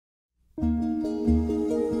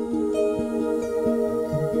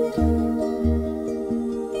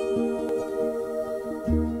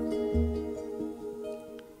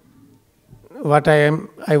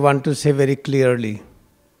I want to say very clearly.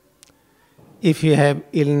 If you have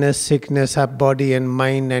illness, sickness of body and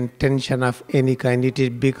mind and tension of any kind, it is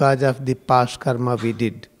because of the past karma we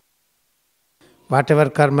did. Whatever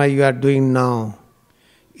karma you are doing now,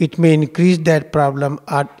 it may increase that problem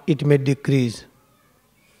or it may decrease.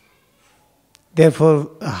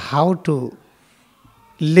 Therefore, how to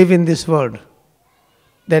live in this world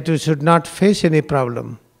that we should not face any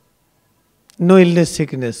problem, no illness,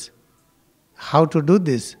 sickness. How to do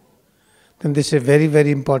this? Then this is a very,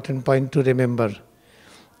 very important point to remember.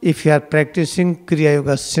 If you are practicing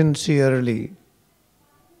Kriyayoga sincerely,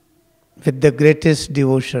 with the greatest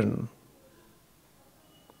devotion,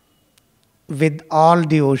 with all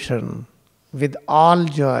devotion, with all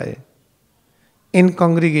joy, in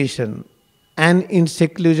congregation and in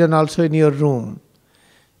seclusion also in your room,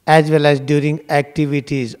 as well as during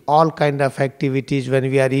activities, all kind of activities when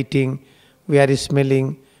we are eating, we are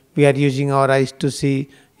smelling, we are using our eyes to see,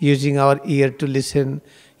 using our ear to listen,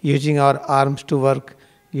 using our arms to work,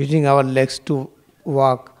 using our legs to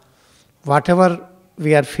walk, whatever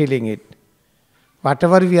we are feeling it,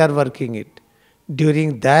 whatever we are working it,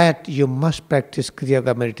 during that you must practice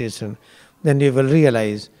Kriyayoga meditation. Then you will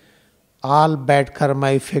realize all bad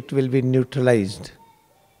karma effect will be neutralized.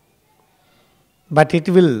 But it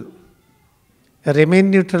will remain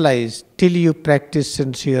neutralized till you practice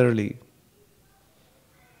sincerely.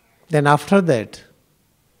 Then after that,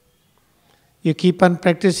 you keep on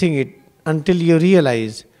practicing it until you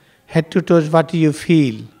realize, head to toes what you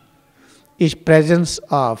feel is presence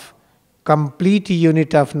of complete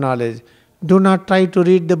unit of knowledge. Do not try to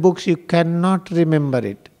read the books, you cannot remember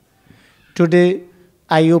it. Today,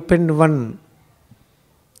 I opened one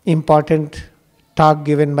important talk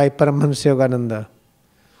given by Paramahansa Yogananda.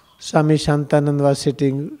 Swami Shantananda was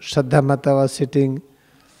sitting, Shraddha Mata was sitting,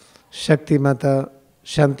 Shakti Mata,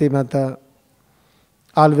 Shanti Mata,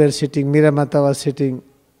 all were sitting, Mira Mata was sitting.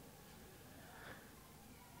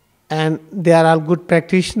 And they are all good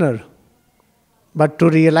practitioners. But to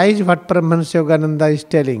realize what Paramahansa Yogananda is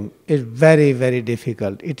telling is very, very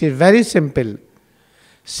difficult. It is very simple.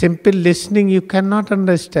 Simple listening you cannot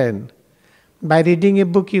understand. By reading a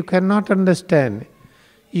book you cannot understand.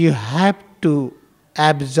 You have to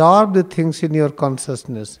absorb the things in your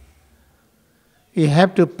consciousness. You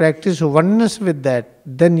have to practice oneness with that,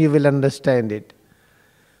 then you will understand it.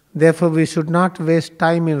 Therefore, we should not waste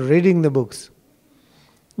time in reading the books.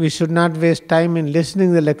 We should not waste time in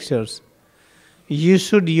listening the lectures. You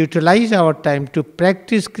should utilize our time to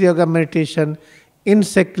practice Kriyayoga meditation in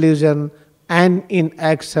seclusion and in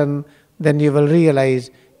action. Then you will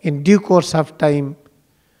realize in due course of time,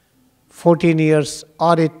 14 years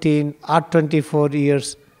or 18 or 24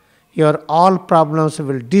 years, your all problems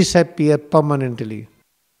will disappear permanently.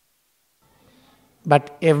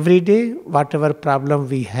 But every day, whatever problem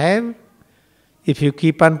we have, if you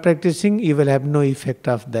keep on practicing, you will have no effect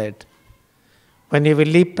of that. When you will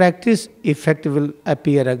leave practice, effect will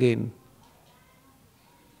appear again.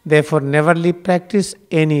 Therefore, never leave practice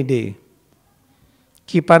any day.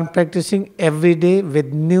 Keep on practicing every day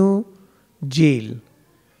with new zeal,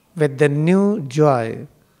 with the new joy,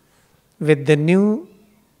 with the new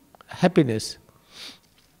happiness.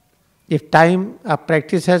 If time of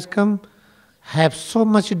practice has come, have so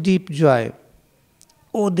much deep joy.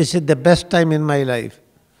 Oh, this is the best time in my life.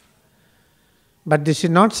 But this is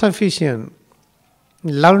not sufficient.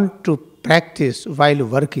 Learn to practice while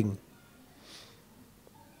working.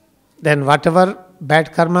 Then whatever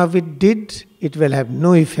bad karma we did, it will have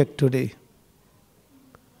no effect today.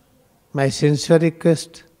 My sincere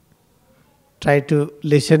request, try to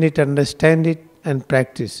listen it, understand it and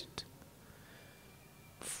practice it.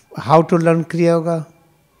 How to learn Kriyayoga?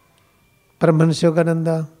 Paramahansa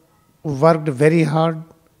Yogananda worked very hard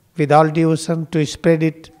with all devotion to spread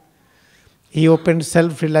it. He opened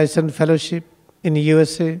self-realization fellowship in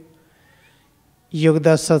USA,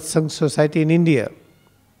 Yogda Satsang Society in India.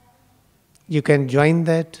 You can join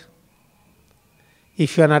that.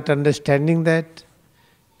 If you are not understanding that,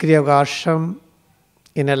 Kriyayoga Ashram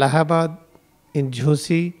in Allahabad, in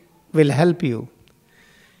Jhansi will help you.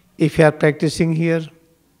 If you are practicing here,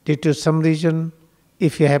 due to some reason,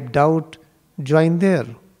 if you have doubt, join there.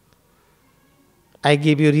 I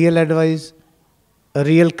give you real advice. A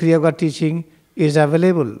real Kriyayoga teaching is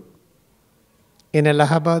available in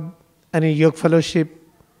Allahabad and in Yoga Fellowship,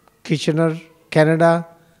 Kitchener, Canada,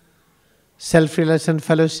 Self-Realization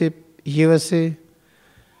Fellowship, USA,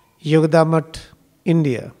 Yogdamat,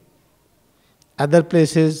 India. Other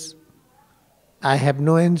places, I have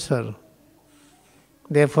no answer.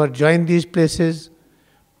 Therefore, join these places,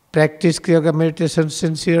 practice Kriyayoga meditation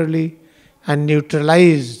sincerely and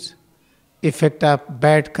neutralize effect of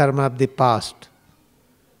bad karma of the past.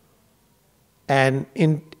 And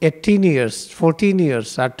in 18 years, 14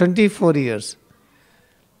 years, or 24 years,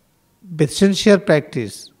 with sincere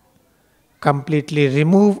practice, completely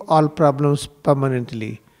remove all problems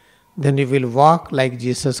permanently, then you will walk like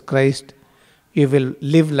Jesus Christ, you will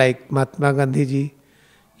live like Mahatma Gandhi ji,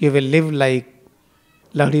 you will live like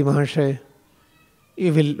Lahiri Mahasaya,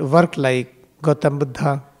 you will work like Gautam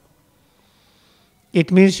Buddha.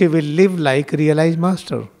 It means you will live like realized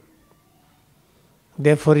master.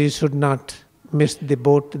 Therefore you should not miss the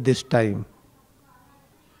boat this time.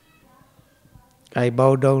 I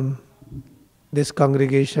bow down this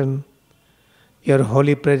congregation. Your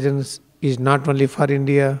holy presence is not only for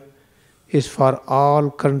India, is for all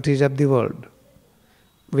countries of the world.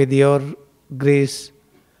 With your grace,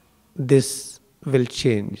 this will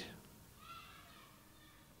change.